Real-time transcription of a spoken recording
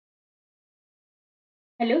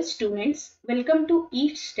Hello students welcome to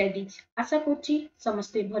E-studyz आशा करछि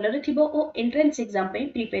समस्ते भलरे थिबो ओ एंट्रेंस एग्जाम पे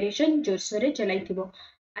प्रिपरेशन जोरसोरे चलाइथिबो।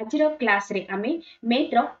 आजिर क्लास रे आमे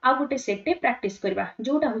मैथ रो आ गोटे सेट टे प्रैक्टिस करबा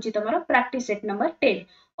जोटा होची तमरो practice set number 10।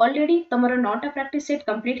 Already तमरो 9टा practice set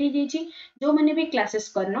complete हो जाईची। जो माने भी क्लासेस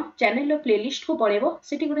करनो चैनल रो प्लेलिस्ट को पळेबो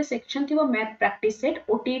सेठी गोटे सेक्शन थिबो math practice set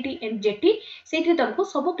OTET and jetty सेठी तुमको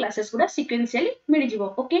सब क्लासेस गुडा सीक्वेंशियली मिल जिवो।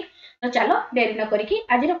 ओके तो चलो देरी न करिकी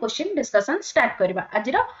आजिर क्वेश्चन डिस्कशन स्टार्ट करबा।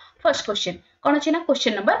 आजिर फर्स्ट क्वेश्चन कौन अच्छी ना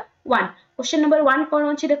क्वेश्चन नंबर 1। क्वेश्चन नंबर 1 कौन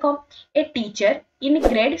अच्छी देखो, a teacher in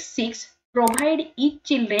grade 6 provide each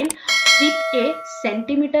children with a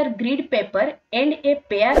centimeter grid paper and a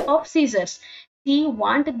pair of scissors. She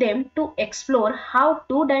want them to explore how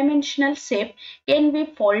two-dimensional shape can be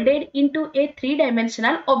folded into a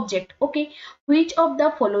three-dimensional object. Okay, which of the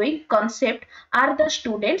following concept are the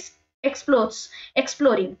students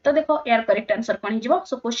exploring? तो देखो यार correct answer कौन हिजबो।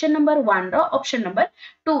 So question number 1 row option number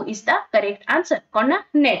 2 is the correct answer. कौन ना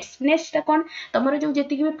nets nets ता कौन तमरो जो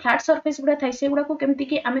जेति कि फ्लैट सरफेस गुडा थाइ से गुडा को केमति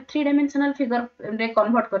कि आमे थ्री डायमेंशनल फिगर रे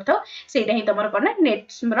कन्वर्ट करथो सेटा ही तमरो कौन ना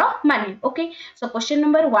नेट्स रो माने। ओके सो क्वेश्चन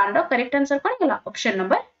नंबर 1 रो करेक्ट आंसर कौन गेला option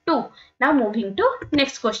number 2। Now moving to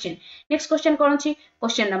next question. Next question कौन अछि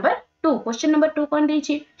क्वेश्चन नंबर 2। क्वेश्चन नंबर 2 कौन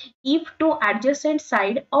देछि, if two adjacent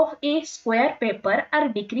side of a square paper are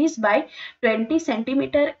decreased by 20%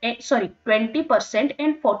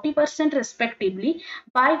 and 40% respectively,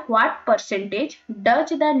 by what percentage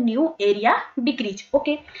does the new area decrease?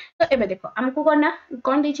 Okay तो एबे देखो हमको करना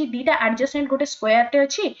कौन देछि दीटा adjacent गोटे स्क्वायर टे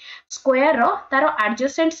अछि, स्क्वायर रो तारो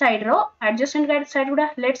adjacent साइड गुडा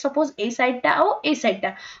लेट सपोज ए साइड टा और ए साइड टा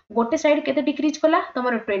गोटे साइड केते डिक्रीज कला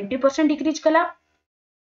तमरो 20% डिक्रीज कला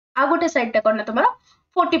आ गोटे साइड टा करना तमरो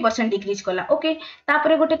 40% डिक्रीज कला। ओके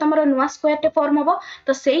तापरे गोटे तमरो नुवा स्क्वायर टे फॉर्म होबो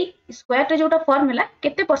तो सेही स्क्वायर टे जोटा फॉर्म हला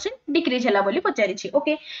केते परसेंट डिक्रीज हला बोली पचारि छी।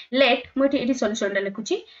 ओके लेट मुठी एडी सॉल्यूशन टा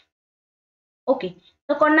लिखुची। ओके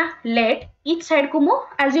तो करना लेट ईच साइड को मु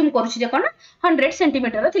अज्यूम करूची जे करना 100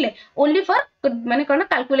 सेंटीमीटर थिले ओनली फॉर माने करना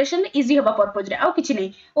कैलकुलेशन इजी होबा पर्पस रे आ किछि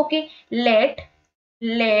नै। Okay let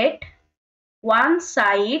one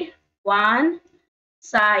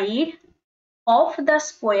side of the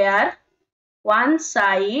square, one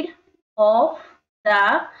side of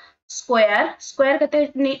the square केते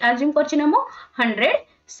अज्यूम करछि ना मो 100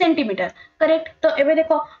 सेंटीमीटर करेक्ट। तो एबे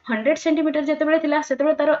देखो 100 सेंटीमीटर जते बेले थिला सेते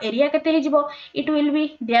बेले तारो एरिया केते हे जिवो, it will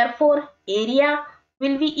be therefore area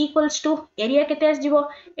will be equals to area केते आस जिवो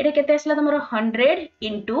एटा केते आसला तमरो 100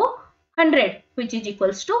 into 100 which is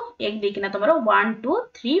equals to एक देखना तमरो 1 2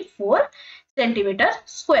 3 4 सेंटीमीटर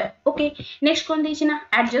स्क्वायर। ओके नेक्स्ट कोन देछि ना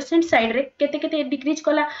एडजस्टेंट साइड रे केते केते डिक्रीज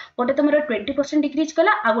कला गोटे तमरो 20% डिक्रीज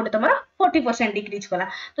कला आ गोटे तमरो 40% डिक्रीज कला।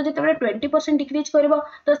 तो जते बेले 20% डिक्रीज करबो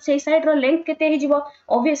तो से साइड रो लेंथ केते हे जिवो,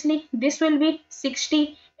 obviously this will be 60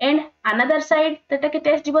 and another side तटा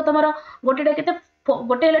केते आस जिवो तमरो गोटेटा केते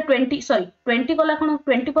गोटे हला 20 कला कोन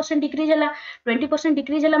 20% डिक्रीज हला 20%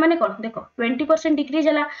 डिक्रीज हला माने कोन देखो 20% डिक्रीज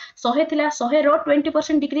हला 100 थिला 100 रो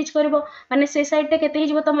 20% डिक्रीज करबो माने से साइड टे केते हे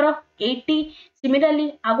जिवो तमरो 80।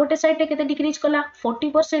 सिमिलरली आ गोटे साइड टे केते डिक्रीज कला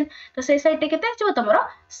 40% तो से साइड टे केते जिवो तमरो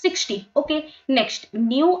 60। ओके नेक्स्ट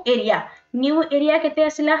न्यू एरिया केते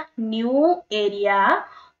आसिला new area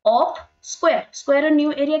of square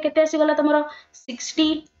new area केते आसी गला तमरो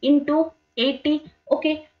 60 into 80।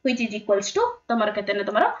 Okay which is equals to तमरो केते ने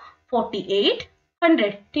तमरो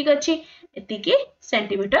 4800 ठीक अछि एतिकी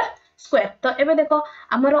सेंटीमीटर स्क्वायर। तो एबे देखो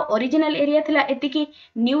हमरो ओरिजिनल एरिया थिला एतिकी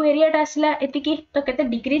न्यू एरिया टा आसिला एतिकी तो केते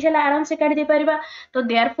डिक्रीज हला आराम से काढी दे परिबा। तो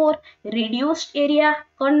देयरफॉर रिड्यूस्ड एरिया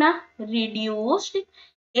करना रिड्यूस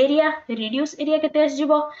एरिया केते आस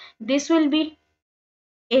जिवो दिस विल बी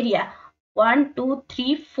एरिया 1 2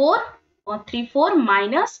 3 4 और 3 4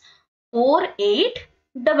 minus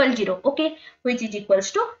 4800 okay which is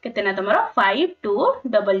equals to कितना तमरो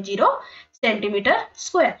 5200 सेंटीमीटर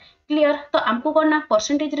स्क्वायर। क्लियर तो हमको करना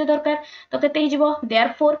परसेंटेज रे दरकार तो केते ही जिवो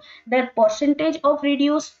therefore the percentage of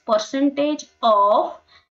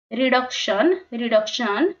reduction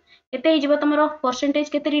केते ही जिवो तमरो परसेंटेज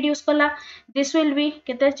केते रिड्यूस कला दिस विल बी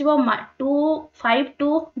केते जिवो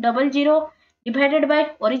 5200 डिवाइडेड बाय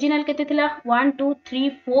ओरिजिनल केते थिला 1 2 3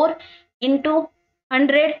 4 into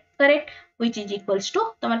 100 correct which is equals to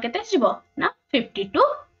तमर केते जिवो ना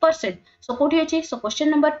 52%। सो कोठी अछि so question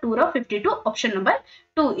number 2 row 52 option number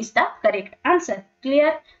 2 is the correct answer.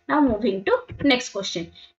 Clear now moving to next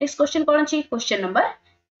question कोन अछि क्वेश्चन नंबर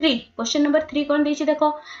 3। क्वेश्चन नंबर 3 कोन देछि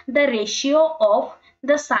देखो the ratio of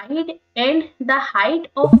the side and the height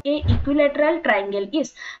of a equilateral triangle is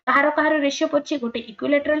कहारो ratio पछि गोटे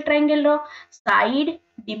equilateral triangle row side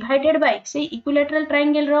divided by से equilateral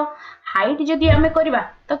triangle रो height जदी हमें करबा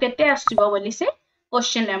तो केते आसीबो बोली से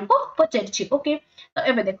क्वेश्चन रे हमको पचारिछि ओके तो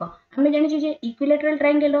एबे देखो हमें जानि जे इक्विलैटरल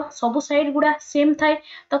ट्रायंगल रो सब साइड गुडा सेम थाए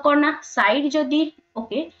तो कोन ना साइड जदी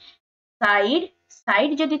ओके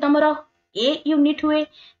साइड जदी तमरो ए यूनिट हुए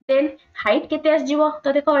देन हाइट केते आस जीवो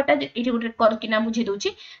तो देखो एटा इठी गुटे करकिना बुझी दोची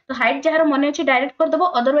तो हाइट जहार मन अछि डायरेक्ट कर दबो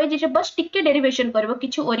अदरवाइज जे बस टिके डेरिवेशन करबो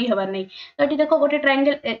किछु ओरी हबार नै तो एठी देखो गोटे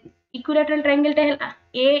ट्रायंगल इक्विलैटरल ट्रायंगल टा हैला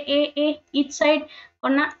ए ईच साइड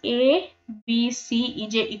कोना A B C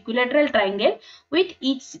is a equilateral triangle with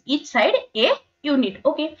each side a unit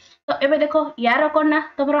okay तो एबे देखो यार कोन ना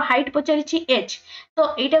तमरो हाइट पचारिछि h तो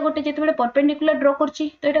एटा गोटे जेते बेले परपेंडिकुलर ड्रा करछि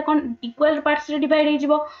तो एटा कोन इक्वल पार्ट्स रे डिवाइड हे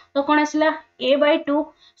जिवो तो कोन आसिला a/2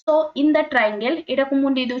 so in the triangle एटा को मु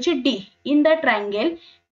दे दोछि d in the triangle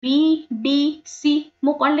BDC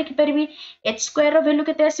मु कोन लिखि परबी h स्क्वायर रो वैल्यू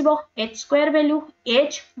केते आसीबो h square value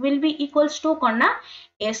h will be equals to कोन ना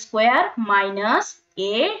a square minus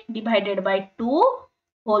a divided by 2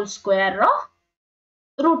 whole square rho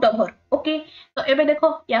root over okay तो एबे देखो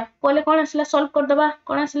या कोले कोन आसला सॉल्व कर दबा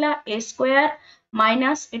कोन आसला a स्क्वायर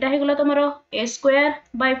माइनस एटा हे गेला तमरो a square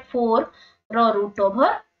by 4 row root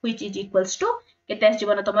over which is equals to केते आस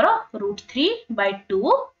जीवन तमरो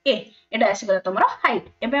 √3/2 a एटा आसी गेला तमरो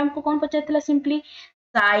हाइट एबे हमको कोन पचारतला simply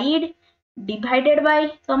side divided by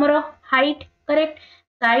तमरो height correct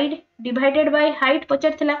side divided by height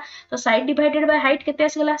पचारतला तो साइड डिवाइडेड बाय हाइट केते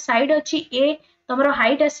आसी गेला साइड अछि a तमरो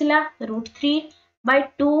हाइट आसीला √3/2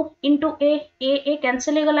 into a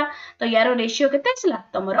कैंसिल हो गला तो यारो रेशियो केते आसीला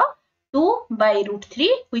तमरो 2/√3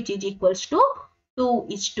 which is equals to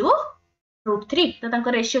 2:√3 तो तांको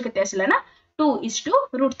रेशियो केते आसीला ना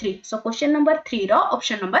 2:√3 so question number 3 row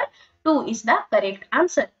option number 2 is the correct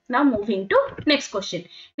answer now moving to next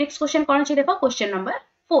question कोन छी देखो question number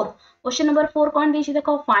 4 कोन देछि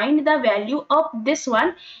देखो find the value of this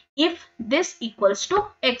one if this equals to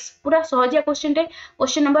x पूरा सहजिया क्वेश्चन टे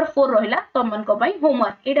क्वेश्चन नंबर 4 रहिला तमन को भाई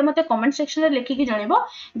होमवर्क एटा मते कमेंट सेक्शन रे लिखि कि जणेबो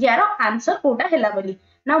यारो आंसर कोटा हैला बोली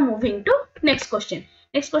now moving to next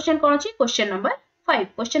question कोन अछि क्वेश्चन नंबर 5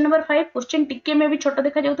 क्वेश्चन टिके में भी छोटा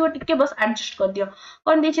देखा जाउतो टिके बस एडजस्ट कर दियो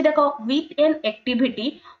कोन देछि देखो with an activity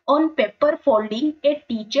on paper folding a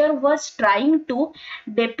teacher was trying to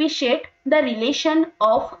depict the relation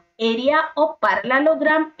of area of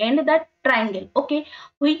parallelogram and the triangle okay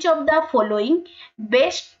which of the following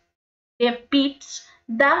best depicts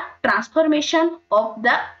the transformation of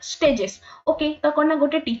the stages okay तो कोन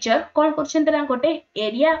गोटे teacher कोन करछन तला गोटे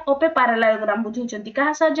area of a parallelogram बुझुचंती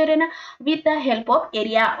कहा साहाଯ୍य रे ना with the help of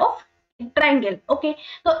area of triangle okay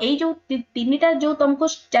तो एई जो तीनटा जो तुमको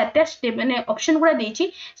चारटा स्टेप माने ऑप्शन गुडा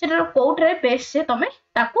देछि सेटर कोड रे बेस से तमे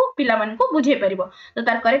ताको पिला मन को बुझे परिबो तो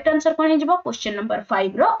तार करेक्ट आंसर कोन हे जिवो question number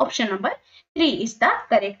 5 row option number 3 is the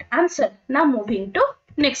correct answer now moving to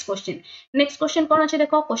next question कोन अछि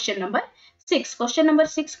देखो क्वेश्चन नंबर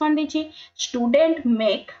 6 कोन देछि student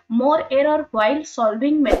make more error while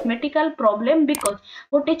solving mathematical problem because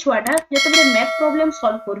गोटे छुआटा जते बडे मैथ प्रॉब्लम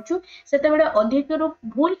सॉल्व करछु सेते बडे अधिक रु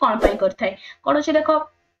भूल कोन पई करथाय कोन अछि देखो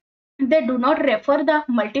they do not refer the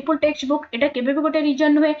multiple textbook एटा केबे भी गोटे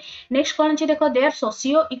रीजन हुए नेक्स्ट कोन अछि देखो देयर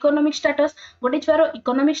सोशियो इकोनॉमिक स्टेटस गोटे छुआरो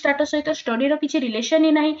इकोनॉमिक स्टेटस सहित स्टडी रो किछि रिलेशन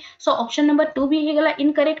ही नाही सो ऑप्शन नंबर 2 भी हे गेला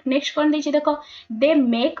इनकरेक्ट नेक्स्ट कोन देछि देखो they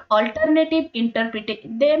make alternative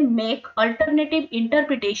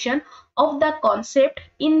interpretation of the concept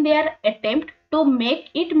in their attempt to make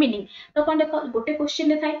it meaning तो कोन देखो गोटे क्वेश्चन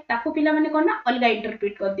ने थाय ताको पिला माने कोन ना अलगा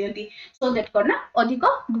इंटरप्रेट कर दियंती सो दैट कोन ना अधिक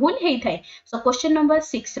भूल हेई थाय so question number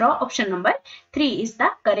 6 row option number 3 is the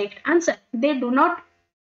correct answer they do not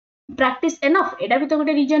practice enough एटा भी तो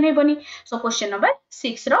गोटे रीजन है बनी so question number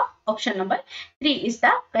 6 row option number 3 is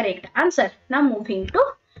the correct answer now moving to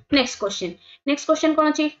next question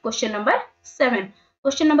कोन अछि question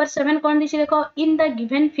number 7 कोन दिछि देखो in the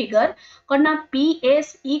given figure कोना PS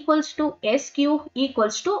equals to SQ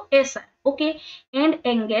equals to SR okay and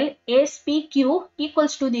angle SPQ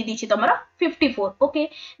equals to the दिछि तमरा 54 okay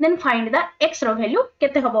then find the x row value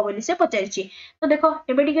केते हबो बोली से पचारछि तो देखो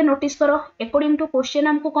एबे टिके नोटिस करो अकॉर्डिंग टू क्वेश्चन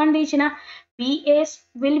हमको कोन दिछि ना PS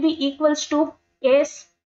will be equals to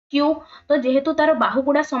SQ तो जेहेतु तार बाहु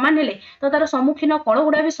गुडा समान हेले तो तार सम्मुखीन कळ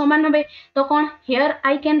गुडा भी समान हबे तो कोन here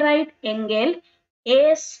I can write angle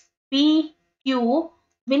SPQ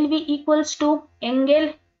will be equals to angle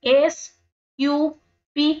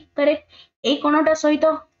SQP correct ए कोणटा सहित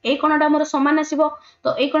ए कोणटा हमर समान आसीबो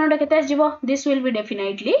तो ए कोणटा केते आसीबो this will be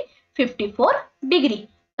definitely 54 degree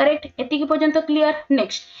correct एतिकी पर्यंत clear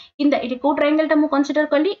next in the it को ट्रायंगल टा मु कंसीडर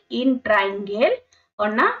करली इन ट्रायंगल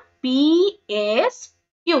और ना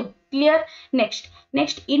PSQ clear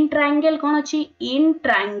next in triangle कोन अछि इन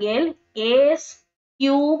ट्रायंगल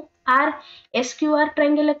SQR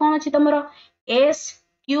ट्रायंगल कोन अछि तमरो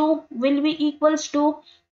SQ will be equals to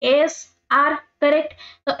S R correct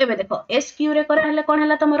तो एबे देखो एस क्यू रे करा हले कोन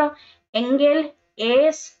हला तमरो angle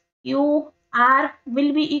S Q R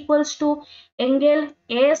will be equals to angle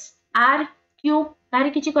S R Q तारि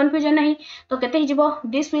किछि कंफ्यूजन नहीं तो केते हि जिवो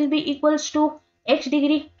this will be equals to x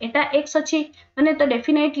degree Etah x अछि माने तो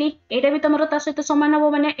डेफिनेटली एटा भी तमरो ता सहित समान हो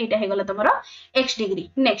माने एटा हे गला तमरो x degree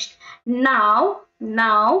next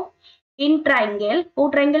now in triangle को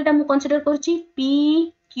ट्रायंगल ता मु कंसीडर करछि p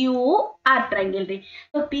q r ट्रायंगल रे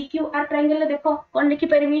तो p q r ट्रायंगल रे देखो कोन लिखि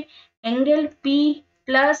परबी angle p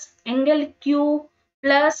plus angle q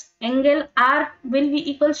plus angle r will be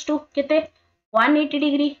equals to केते 180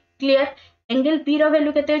 डिग्री क्लियर एंगल p रो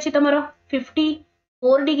वैल्यू केते अछि तमरो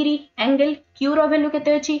 54 डिग्री एंगल q रो वैल्यू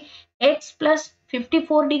केते अछि x प्लस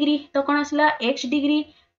 54 डिग्री तो कोन आसला x degree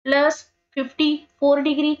plus 54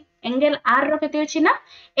 degree angle r रो केते अछि ना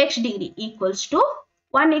x degree equals to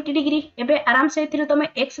 180 degree एबे आराम से एथिरो तमे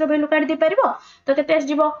x रो वैल्यू काट दे परबो तो केते आस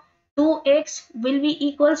जिवो 2x will be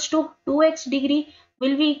equals to 2x degree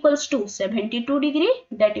will be equals to 72 degree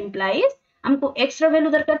that implies हमको x रो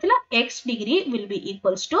वैल्यू दरकार थिला x degree will be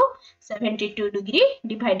equals to 72 degree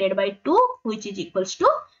divided by 2 which is equals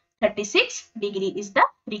to 36 degree is the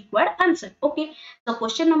required answer. Okay, so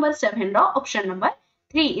question number 7 ro option number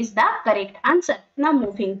 3 is the correct answer. Now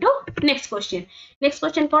moving to next question. Next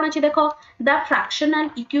question कौन अछि देखो the fractional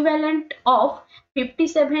equivalent of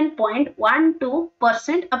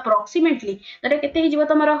 57.12% approximately तो केते हि जिवो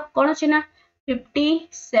तमरो कोन अछि ना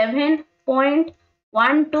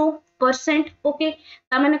 57.12% okay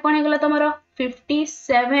ता माने कोन हे गला तमरो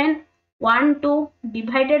 57.12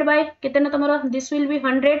 डिवाइडेड बाय केते ना तमरो दिस विल बी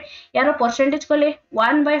 100 यारो परसेंटेज कोले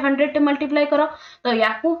 1 by 100 टे मल्टीप्लाई करो तो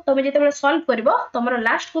याकू तबे जेते बेले सॉल्व करबो तमरो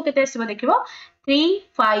लास्ट को केते आसीबो देखिबो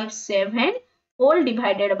 357 whole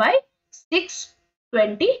divided by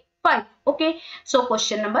 625 okay so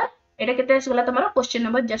question number एटा केते आसीगला तमरो question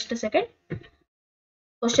number just a second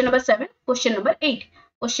question number 7 question number 8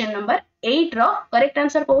 question number 8 row correct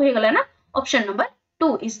answer को हे गला ना option number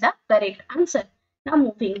 2 is the correct answer. Now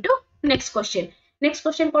moving to next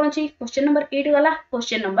question कोन अछि question number 8 गला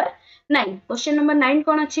question number 9 question number 9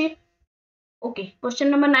 कोन अछि okay question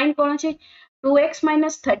number 9 कोन अछि 2x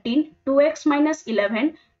minus 13 2x minus 11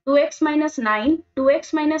 2x minus 9 2x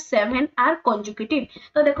minus 7 are consecutive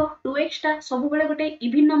तो देखो 2x टा सब बेले गोटे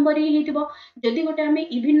इवन नंबर ही हेतिबो जदी गोटे हमें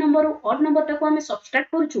इवन नंबर और ऑड नंबर टाको हमें सब्सट्रैक्ट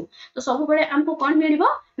करछु तो सब बेले हमको कोन मिलिबो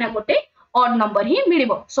ना गोटे odd number he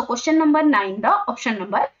मिलिबो so question number 9 the option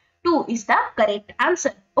number 2 is the correct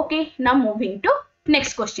answer. Okay, now moving to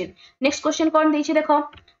next question कोन दैछि देखो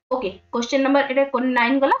ओके क्वेश्चन नंबर एटा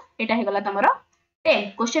 9 गला एटा हे गला तमरो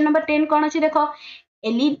 10 क्वेश्चन नंबर 10 कोन अछि देखो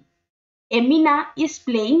Emina is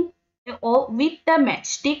playing with the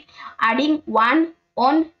matchstick, adding one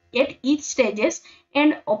on at each stages,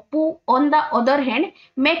 and Oppu on the other hand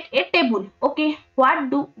make a table. Okay,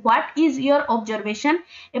 what is your observation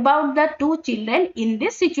about the two children in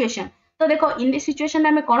this situation? तो देखो in this situation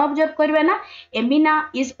हमें कौन observe करबे ना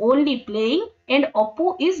एमिना is only playing and Oppu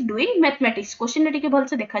is doing mathematics. Question टिके भल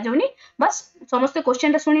से देखा जाउनी बस समस्त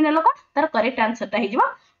क्वेश्चन ता सुनि नेलो का तार करेक्ट आंसर ता हिजबा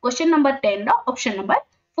question number 10 row option number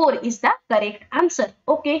 4 is the correct answer.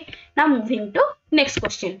 Okay, now moving to next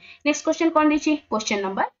question कौन दिछि क्वेश्चन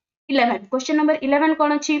नंबर 11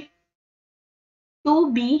 कौन अछि to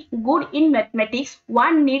be good in mathematics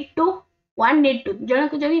one need to जण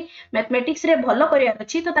को जदी मैथमेटिक्स रे भलो करिया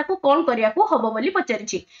अछि तो ताको कोन करिया को हबो बोली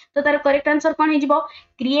पचारिछि तो तार correct answer cone हिजबो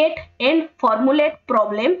create and formulate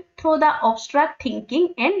problem through the abstract thinking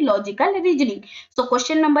and logical reasoning so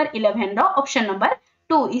question number 11 row option number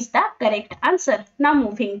 2 is the correct answer. Now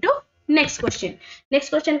moving to next question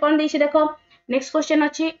कोन दैछि देखो नेक्स्ट क्वेश्चन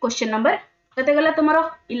अछि question number कते गला तमरो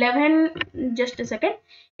 11 just a second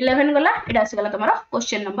 11 गला एटा से गला तमरो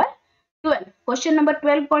question number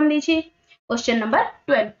 12 cone दैछि question number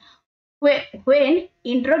 12 when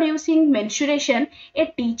introducing mensuration a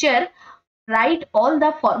teacher write all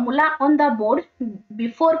the formula on the board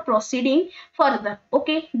before proceeding further.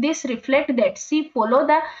 Okay, this reflect that she follow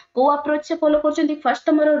the co approach से follow करछंती first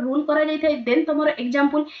तमरो rule करा जाय थाय then तमरो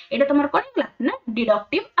example एटा तमरो कोनला ना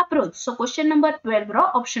deductive approach so question number 12 row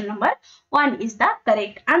option number 1 is the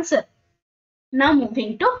correct answer. Now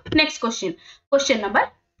moving to next question number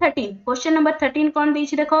 13 कोन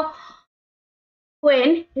दैछि देखो when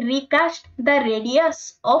recast the radius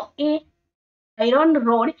of a iron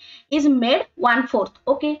rod is made 1/4.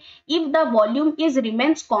 Okay, if the volume is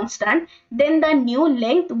remains constant then the new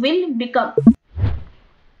length will become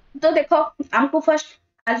तो देखो हमको first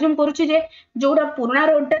assume करूची जे जोडा पुराना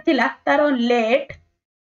road थिला तारो let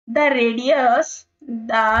the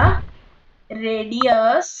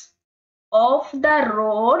radius of the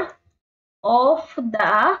rod of the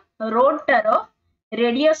रोडटार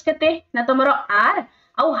radius केते ना तुमरो are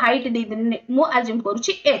आउ हाइट दे मु अज्यूम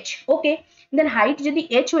करूची h ओके देन हाइट जदी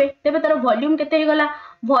h हुए तबे तार वॉल्यूम केते हे गला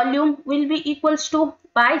volume will be equals to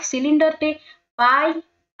pi cylinder टे पाई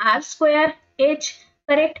r square h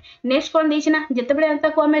correct next कोन देछि ना जते बेले अंता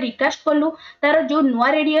को हमें रिकास्ट करलु तार जो नुआ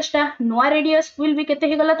रेडियस विल बी केते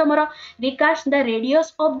हे गला तमरो recast the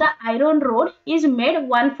radius of the iron rod is made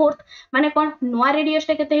 1/4 माने कोन नुआ रेडियस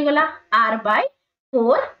टा केते हे गला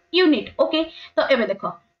r/4 यूनिट ओके तो एबे देखो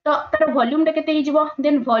तो तार वॉल्यूम टा केते हिजबो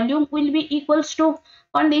then volume will be equals to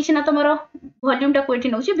कोन देछि ना तमरो वॉल्यूम टा कोइठी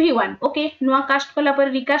नउछि v1 ओके नुआ कास्ट कला पर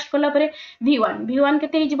रिकास्ट कला पर v1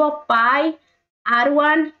 केते हिजबो पाई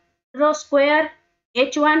r1 रो स्क्वायर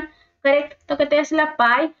h1 करेक्ट तो केते आसला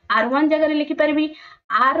पाई r1 जगह रे लिखि परबी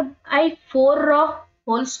r/4 row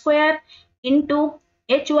whole square into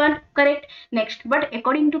h1 correct next but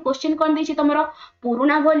according to question कोन देछि तमरो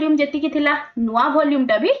पुराना वॉल्यूम जेति की थिला नुआ वॉल्यूम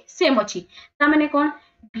टा भी सेम अछि ता माने कोन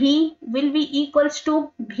v will be equals to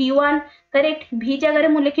v1 correct v जगह रे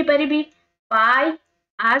मु लिखि परबी पाई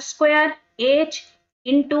r square h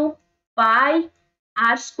into pi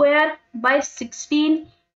r square by 16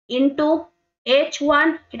 into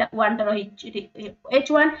h1 इटा 1 टा रही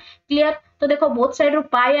h1 क्लियर तो देखो बोथ साइड रो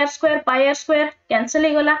पाई r स्क्वायर कैंसिल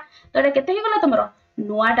हे गला तो एटा केते हे गला तमरो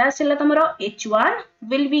नुआटा आसिला तमरो h1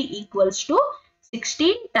 will be equals to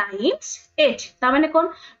 16 times h ता माने कोन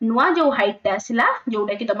नुआ जो हाइट ता आसिला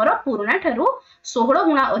जोटा कि तमरो पुराना थारु 16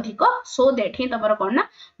 गुणा अधिक सो दैट ही तमरो कोन ना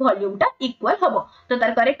वॉल्यूम टा इक्वल हबो तो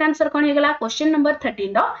तार करेक्ट आंसर कोन हे गला question number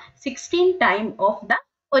 13 row 16 time of the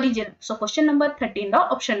origin so question number 13 row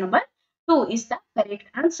option number 2 is the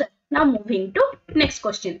correct answer. Now moving to next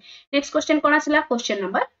question. Next question cone आसिला question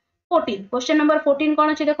number 14. Question number 14 कोन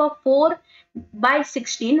अछि देखो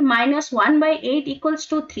 4/16 minus 1/8 equals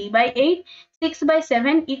to 3/8.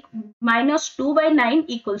 6/7 minus 2/9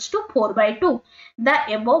 equals to 4/2. The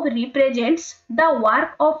above represents the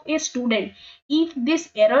work of a student. If this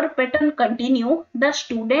error pattern continue, the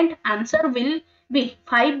student answer will be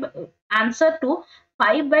 5. Answer to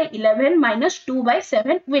 5/11 minus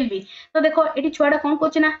 2/7 will be. तो देखो eighty छुआडा कोन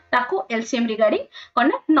coach ना ताको LCM regarding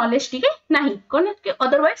कोन knowledge टिके नाही कोन के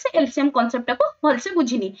otherwise से LCM concept को भल से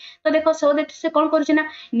बुझिनी तो देखो सो दैट से कोन करछ ना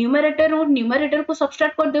न्यूमरेटर को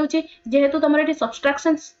सबट्रैक्ट कर देउची जेहेतु तमर एटी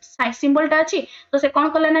सबट्रैक्शन सिंबल टा अछि तो से कोन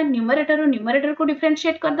कला ना न्यूमरेटर को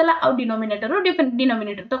डिफरेंशिएट कर देला और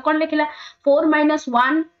डिनोमिनेटर तो कोन लिखला 4 -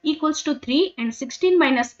 1 = 3 and 16 -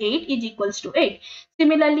 8 = 8.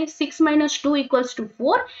 Similarly 6 - 2 =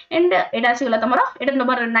 4 and एटा आसी गला तमरो एटा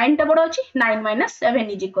नंबर 9 टा बडो अछि 9 -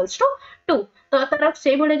 7 = 2 तो तार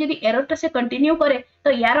से बडे जदी एरर टा से कंटिन्यू करे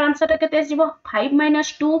तो यार आंसर टा केते आसीबो 5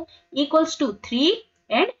 - 2 = 3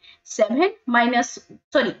 and 11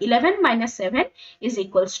 - 7 =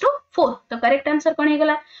 4 तो करेक्ट आंसर कोन हे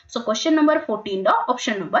गला so question number 14 row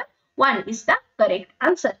option number 1 is the correct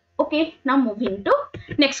answer. Okay, now moving to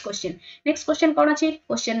next question कोन अछि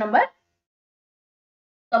क्वेश्चन नंबर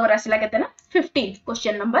तमर आसिला केते ना 15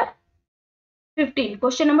 क्वेश्चन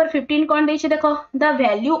नंबर 15 कोन दैछि देखो the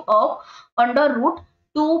value of under root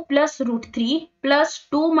 2 plus root 3 plus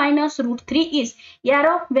 2 minus root 3 is यार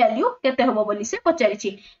value केते होबो बोली से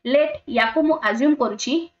पचारिछि लेट याको मु assume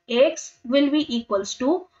करूछि x will be equals to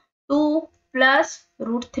 2 plus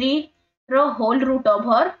root 3 row whole root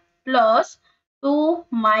over plus 2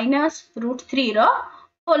 minus root 3 row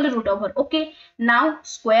whole root over okay now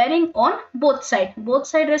squaring on both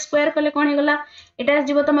side रे square कले कोन हे गला एटा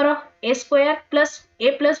जिवो तमरो a square plus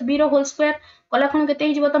a plus b row whole square कला कोन केते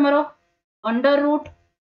हिजबो तमरो under root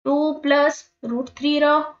 2 plus root 3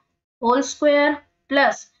 रो whole square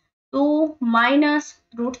plus 2 minus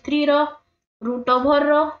root 3 रो root over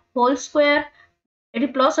रो whole square eighty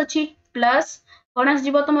plus अछि plus कोन आस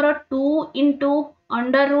जिवो तमरो 2 into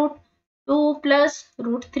under root 2 plus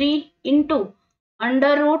root 3 into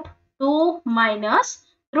under root 2 minus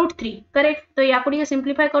root 3 correct तो या को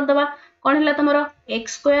simplify कर दबा कोन हला तमरो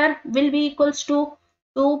x square will be equals to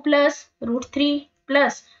 2 plus root 3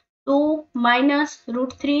 plus 2 minus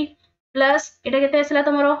root 3 plus iota केते आसला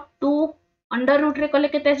तमरो 2 अंडर रूट रे कले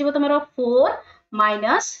केते आसीबो तमरो 4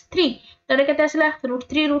 माइनस 3 तो एटा केते आसला रूट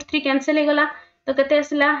 3 कैंसिल हे गला तो केते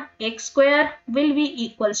आसला x square will be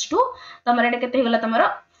equals to तमरो एटा केते हे गला तमरो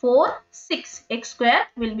 4 6 x square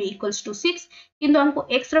will be equals to 6 किंतु हमको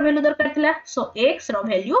x रो वैल्यू दरकार थिला सो x row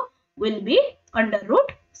value will be under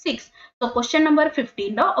root 6 तो question number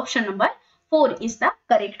 15 row option number 4 is the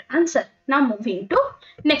correct answer. Now moving to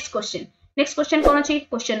next question कोन अछि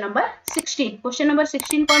question number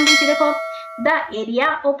 16 कोन दिछि देखो the area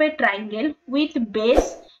of a triangle with base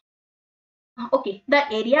Okay,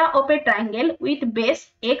 the area of a triangle with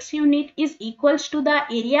base x unit is equals to the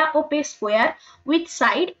area of a square with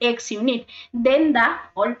side x unit. Then the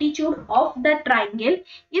altitude of the triangle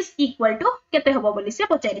is equal to केते हबो बोली से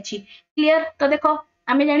पचारिछि. Clear? तो देखो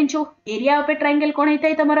आमे जानिछु area of a triangle कोन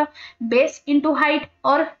हेतै तमरो base into height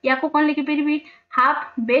और याको कोन लिखि परिबी half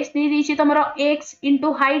base दे दिछि तमरो x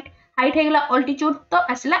into height हे गेला altitude तो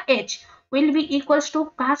असला h will be equals to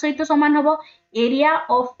कहा सहित समान हबो area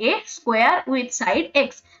of a square with side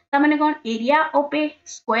x. तमाने cone area of a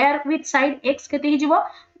square with side x केते हि जिवो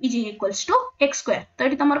is equals to x square. तो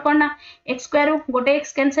एटी तमर कोन ना x square गोटे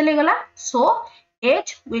x कैंसिल हे गला so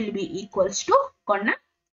h will be equals to कोन ना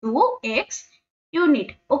 2x unit.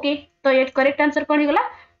 Okay, तो ये करेक्ट आंसर कोन हे गला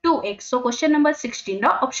 2x. So question number 16 row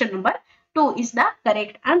option number 2 is the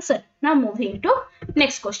correct answer. Now moving to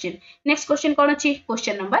next question. Next question कोन अछि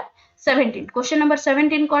question number 17. Question number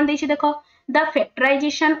 17 कोन देछि देखो the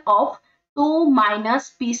factorization of 2 minus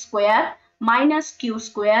p square minus q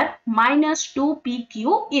square minus 2pq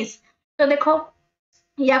is. तो देखो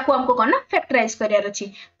या को हमको कोन factorise करियार अछि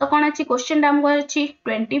तो कोन अछि क्वेश्चन हमको अछि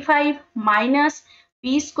 25 minus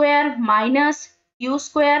p square minus q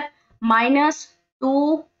square minus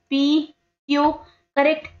 2pq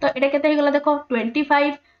correct. तो एटा केते हे गला देखो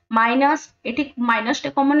 25 minus एठी माइनस टे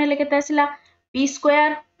कॉमन ले केते आसिला p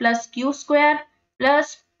square plus q square plus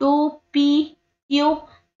 2pq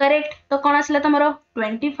correct. तो कोन आसिला तमरो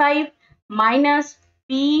 25 minus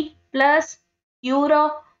p plus q रो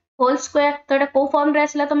होल स्क्वायर. तो एटा को फॉर्म रे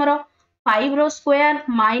आसिला तमरो 5 रो square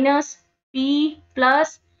minus p plus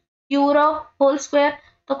q रो होल स्क्वायर.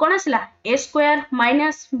 तो कोन आसिला a square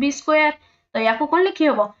minus b square. तो याको कोन लिखि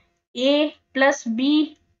हबो a plus b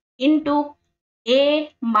into a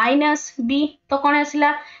minus b. तो कोन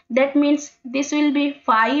आसिला that means this will be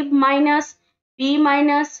 5 minus p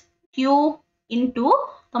minus q into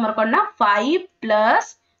तमर कोन ना 5 plus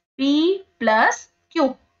p plus q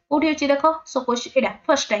कोठी अछि देखो. सो क्वेश्चन एडा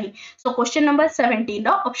first time. So question number 17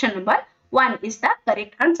 row option number 1 is the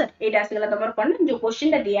correct answer. एडा आसिगला तमर कोन जो क्वेश्चन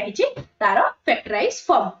दा दिया हिछि तारो factorise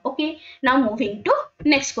form. Okay, now moving to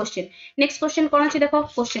next question. Next question कोन अछि देखो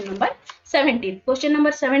question number 17. Question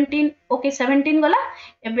number 17. Okay 17 गला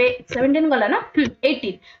एबे 17 गला ना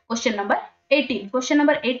 18. Question number 18. क्वेश्चन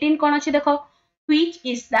नंबर 18 कोन अछि देखो which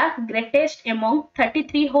is the greatest among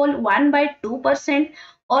 33 whole 1 by 2%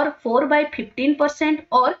 or 4 by 15%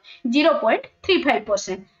 or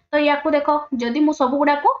 0.35%. तो याको देखो जदि मु सब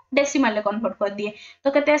गुडा को डेसिमल ले कन्वर्ट कर दिए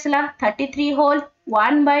तो केते आसला 33 whole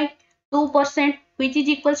 1 by 2% which is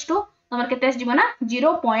equals to तमर केते आस जीवना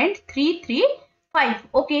 0.335.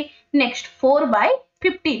 Okay, next 4 by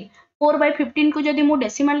 15. 4 by 15 को जदि मु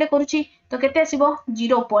डेसिमल ले करूची तो केते आसीबो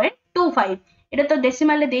 0.25. एटा तो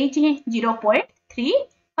डेसिमल ले देइची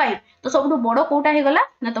 0.35. तो सबटु बडो कोटा हे गला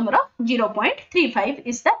ना तमरो 0.35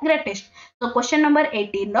 is the greatest. तो question number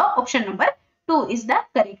 18 row option number 2 is the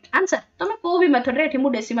correct answer. तमे को भी मेथड रे एठी मु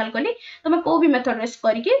डेसिमल कली तमे को भी मेथड रे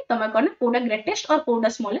करिके तमे कोन कोडा ग्रेटेस्ट और कोडा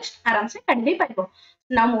स्मॉलेस्ट आराम से काढ दे पाइबो.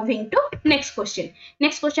 Now moving to next question.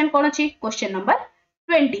 Next question कोन अछि क्वेश्चन नंबर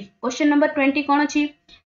 20. क्वेश्चन नंबर 20 कोन अछि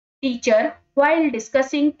teacher while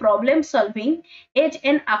discussing problem solving as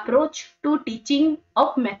an approach to teaching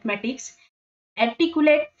of mathematics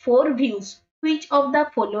articulate 4 views. Which of the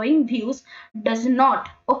following views does not,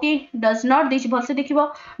 okay, does not this भलसे देखिबो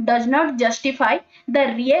does not justify the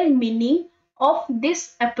real meaning of this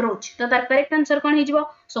approach. तो तार correct answer कोन हे जिवो.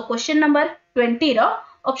 So question number 20 row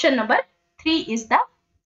option number 3 is the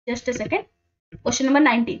just a second question number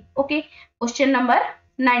 19. Okay, question number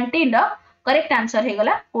 19 row correct answer हे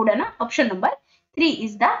गला कोडा ना option number 3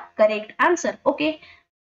 is the correct answer. Okay,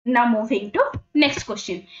 now moving to next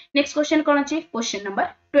question. Next question कोन अछि question number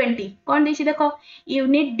 20. कोन देछि देखो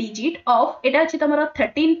unit digit of एटा अछि तमरो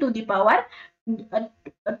 13 to the power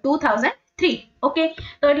 2003. Okay,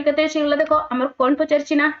 तो eighty कते अछि देखो हमर कोन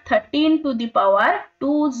पचरछि ना 13 to the power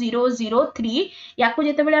 2003. याको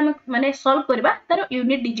जेते बेले हम माने सॉल्व करबा तार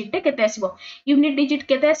यूनिट डिजिट केते आसीबो. यूनिट डिजिट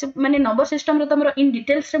केते आसी माने नंबर सिस्टम रे तमरो इन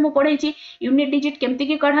डिटेल्स रे मु पढैछि यूनिट डिजिट केमति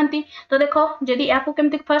की कढांती. तो देखो जदी याको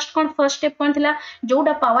केमति फर्स्ट स्टेप कोन थिला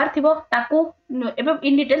जोडा पावर थिबो ताको एबे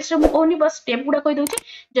इन डिटेल्स रे मु कोनी बस स्टेप गुडा कहि दोछि.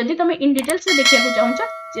 जदी तमे इन डिटेल्स रे देखिया को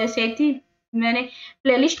चाहौ सेथि माने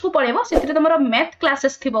प्लेलिस्ट को पळेबो सेथिरे तमरो मैथ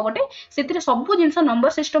क्लासेस थिबो गोटे सेथिरे सब जिंस नंबर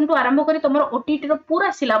सिस्टम टू आरंभ करी तमरो ओटीटी रो पूरा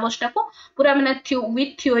सिलेबस टाको पूरा माने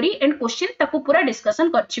विथ थ्योरी एंड क्वेश्चन ताको पूरा डिस्कशन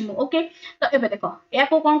करछि मु. ओके, तो एबे देखो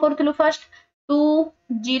याको कोन करथुलु फर्स्ट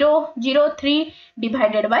 2003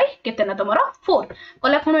 डिवाइडेड बाय केते ना तमरो 4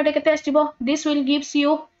 कला खण एटा केते आसीबो this will gives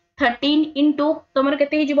you 13 into तमरो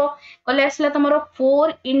केते हिजिबो कले आसला तमरो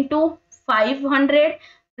 4 into 500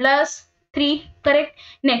 प्लस 3 करेक्ट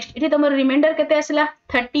नेक्स्ट इठी तमर रिमाइंडर केते आसला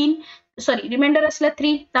 13 सॉरी रिमाइंडर आसला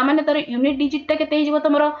 3 ता माने तर यूनिट डिजिट ता केते हिजबो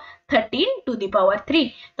तमरो 13 टू द पावर 3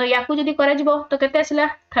 तो याकू जदी करा जिवो तो केते आसला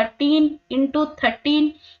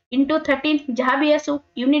 13 into 13 जहाँ भी आसु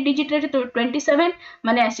यूनिट डिजिट रे 27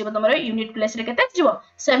 माने आसीबो तमरो यूनिट प्लेस रे केते जिवो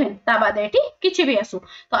 7 ता बाद एठी किछि भी आसु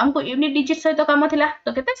तो हमको यूनिट डिजिट सहित काम थिला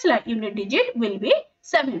तो केते आसला unit digit will be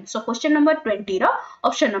 7 so question number 20 row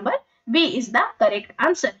option number B is the correct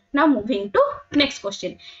answer. Now moving to next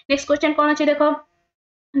question. Next question कौन अछि देखो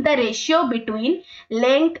the ratio between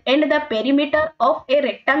length and the perimeter of a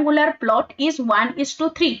rectangular plot is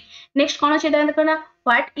 1:3. Next कौन अछि देखो ना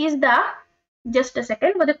what is the just a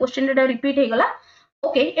second बोले question रे repeat हे गला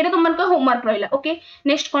ओके एटा तुमन का होमवर्क रहला ओके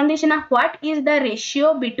नेक्स्ट कोन दिस ना what is the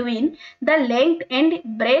ratio between the length and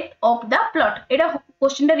breadth of the plot Etah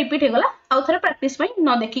question रे रिपीट हे गला आ थोड़ा प्रैक्टिस पई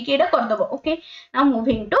न देखि के एटा कर दबो okay now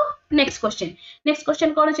moving to next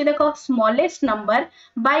question कोन अछि देखो smallest number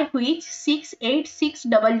by which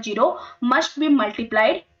 68600 must be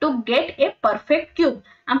multiplied to get a perfect cube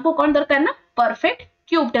हमको कोन दरकार ना परफेक्ट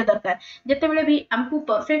क्यूब टे दरकार जते बेले भी हमको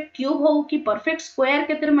परफेक्ट क्यूब हो कि परफेक्ट स्क्वायर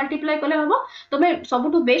केते मल्टीप्लाई करले हबो तो मैं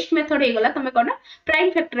सबटू बेस्ट मेथड हे गला तमे कोन प्राइम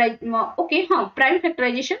फैक्टराइज ओके हां प्राइम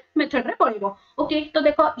फैक्टराइजेशन मेथड रे पड़िबो ओके तो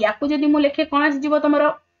देखो याकू जदी मु लेखे कोन आसी जीवो तमरो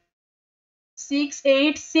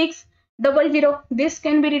 68600 this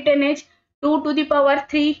can be written as 2 to the power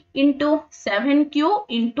 3 into 7q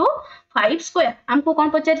into 5 square हमको कौन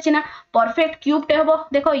पचार छी ना परफेक्ट क्यूब टे हबो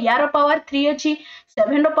देखो यार पावर 3 अछि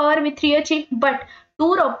 7 रो पावर भी 3 अछि but 2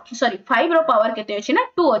 row sorry 5 row power केते अछि ना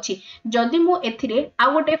 2 अछि जदी मु एथिरे आ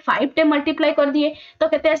गोटे 5 टे मल्टीप्लाई कर दिए तो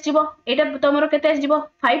केते आस जिवो एटा तमरो केते आस जिवो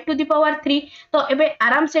 5 to the power 3 तो एबे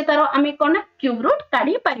आराम से तारो आमे कोन क्यूब रूट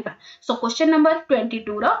काढी परिबा सो क्वेश्चन नंबर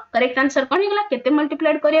 22 रो करेक्ट आंसर कोन हिगला केते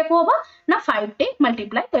मल्टीप्लाइड करिया को हबो ना 5 टे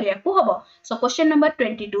मल्टीप्लाई करिया को हबो so question number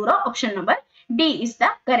 22 row option number D is the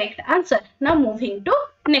correct answer. Now moving to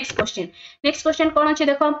next question. Next question कौन अछि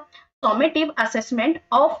देखो summative assessment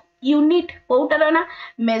of unit कोउटर ना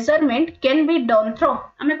measurement can be done through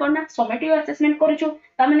हमें कौन ना summative assessment करूछु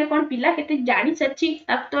ता माने कौन पिला केते जानि सच्ची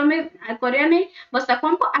ताक तो हमें करिया नै बस ताको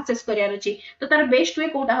हमको असेस करिया रछि तो तार बेस्ट वे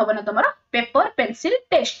कोटा होबा ना तमरा paper pencil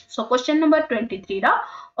test so question number 23 रा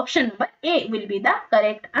option number A will be the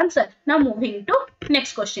correct answer. Now moving to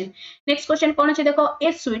next question. Next question कौन अछि देखो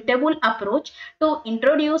a suitable approach to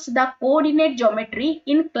introduce the coordinate geometry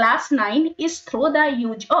in class 9 is through the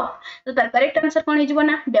use of तो तार correct answer कौन हिजबो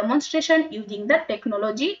ना demonstration using the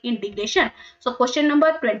technology integration. So question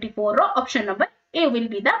number 24 row option number A will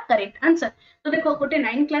be the correct answer. तो देखो गोटे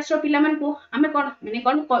 9 class रो पिला मन को हमें कोन माने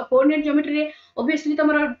कोन कोऑर्डिनेट ज्योमेट्री रे ऑब्वियसली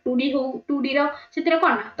तमरो 2D हो 2D रो सितरे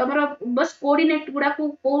कोन तमरो बस कोऑर्डिनेट गुडा को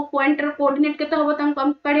पॉइंट रो कोऑर्डिनेट केते होबो तम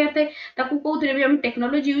कम काढियाते ताकू कोथरे भी हम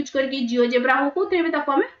टेक्नोलॉजी यूज करके जियोजेब्रा हो कोथरे भी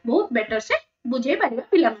ताकू हमें बहुत बेटर से बुझे परिबा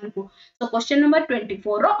पिला मन को so question number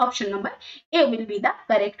 24 row option number A will be the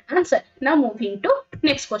correct answer. Now moving to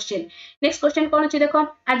next question कोन अछि देखो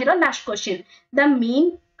आज रो last question the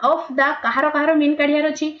mean of the कहारो मीन काढियार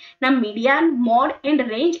अछि ना median mode and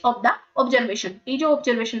range of the observation ए जो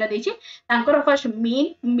observation ला देछि तांकर first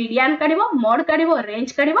mean median काढिबो mode काढिबो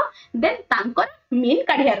range काढिबो then तांकर मीन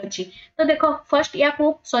काढियार अछि तो देखो फर्स्ट या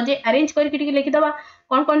को सजे अरेंज करके टिके लिखि दबा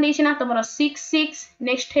कोन देछि ना तमरो 6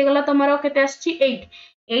 नेक्स्ट हे गला तमरो केते आछि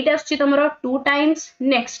 8 आछि तमरो 2 टाइम्स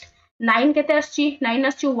नेक्स्ट 9 केते आछि 9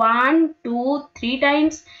 आछि 1 2 3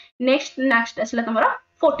 टाइम्स नेक्स्ट आछला तमरो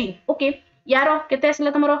 14 ओके यारो केते आसला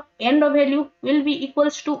तमरो n row value will be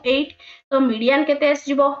equals to 8 तो मीडियन केते आस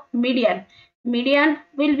जिवो median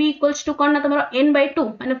will be equals to कोन ना तमरो n/2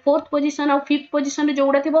 माने फोर्थ पोजीशन और फिफ्थ पोजीशन रे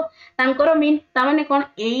जोडा थिबो तांकर मीन ता माने कोन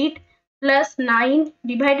 8 + 9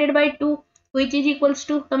 divided by 2 which is equals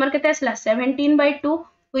to तमर केते आसला 17/2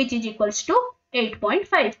 व्हिच इज इक्वल्स टू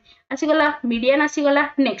 8.5 आसी गला मीडियन आसी गला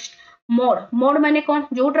नेक्स्ट मोड माने कोन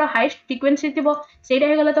जोडरा हाईएस्ट फ्रीक्वेंसी थिबो सेटा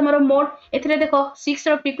हे गला तमरो मोड एथरे देखो 6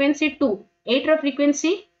 रो फ्रीक्वेंसी 2 8 रो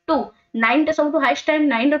फ्रीक्वेंसी 2 9 टा सबटु हाईएस्ट टाइम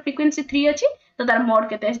 9 रो फ्रीक्वेंसी 3 अछि तो तार मोड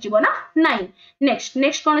केते आस जीवो ना 9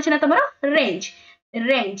 नेक्स्ट कोन अछि ना तमरो रेंज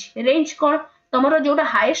कोन तमरो जोडा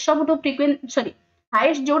हाईएस्ट सबटु फ्रीक्वेंसी सॉरी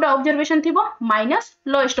हाईएस्ट जोडा ऑब्जर्वेशन थिबो माइनस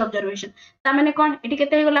लोएस्ट ऑब्जर्वेशन ता माने कोन एटी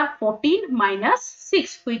केते हे गला 14 -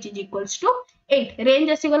 6 which is equals to 8 range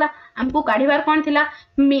आसी गला हमको काढिबार कोन थिला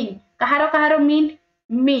मीन कहारो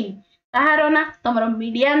मीन कहारो ना तमरो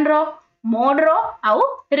मीडियन रो मोड रो आउ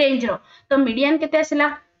रेंज रो तो मीडियन केते आसिला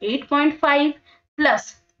 8.5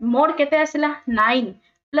 प्लस मोड केते आसिला 9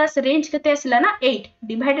 प्लस रेंज केते आसिला ना 8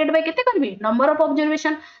 डिवाइडेड बाय केते करबी नंबर ऑफ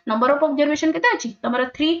ऑब्जर्वेशन केते अछि तमरो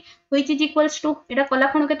 3 व्हिच इज इक्वल्स टू एटा कला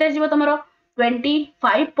खण केते आजिबो तमरो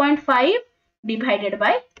 25.5 divided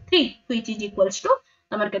by 3 which is equals to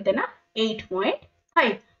तमर केते ना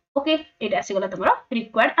 8.5 okay Etah आसीगला तमरो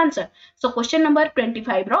required answer so question number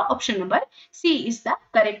 25 row option number C is the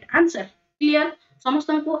correct answer clear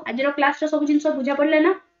समस्त को आज रो क्लास रो सब जिंस बुझा पड़ले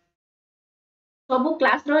ना सबु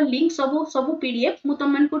क्लास रो लिंक सबु पीडीएफ मु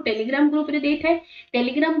तुम मन को टेलीग्राम ग्रुप रे देई थाए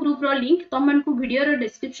टेलीग्राम ग्रुप रो लिंक तुम मन को वीडियो रो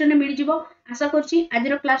डिस्क्रिप्शन में मिल जिवो आशा करछि आज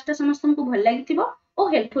रो क्लास ता समस्त को भल लागिथिबो ओ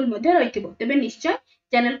हेल्पफुल मध्ये रहिथिबो तबे निश्चय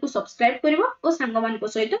चैनल को सब्सक्राइब करिवो ओ संग मान को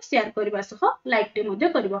सहित शेयर करबा सह लाइक टे मध्ये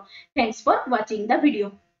करिवो thanks for watching the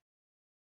video.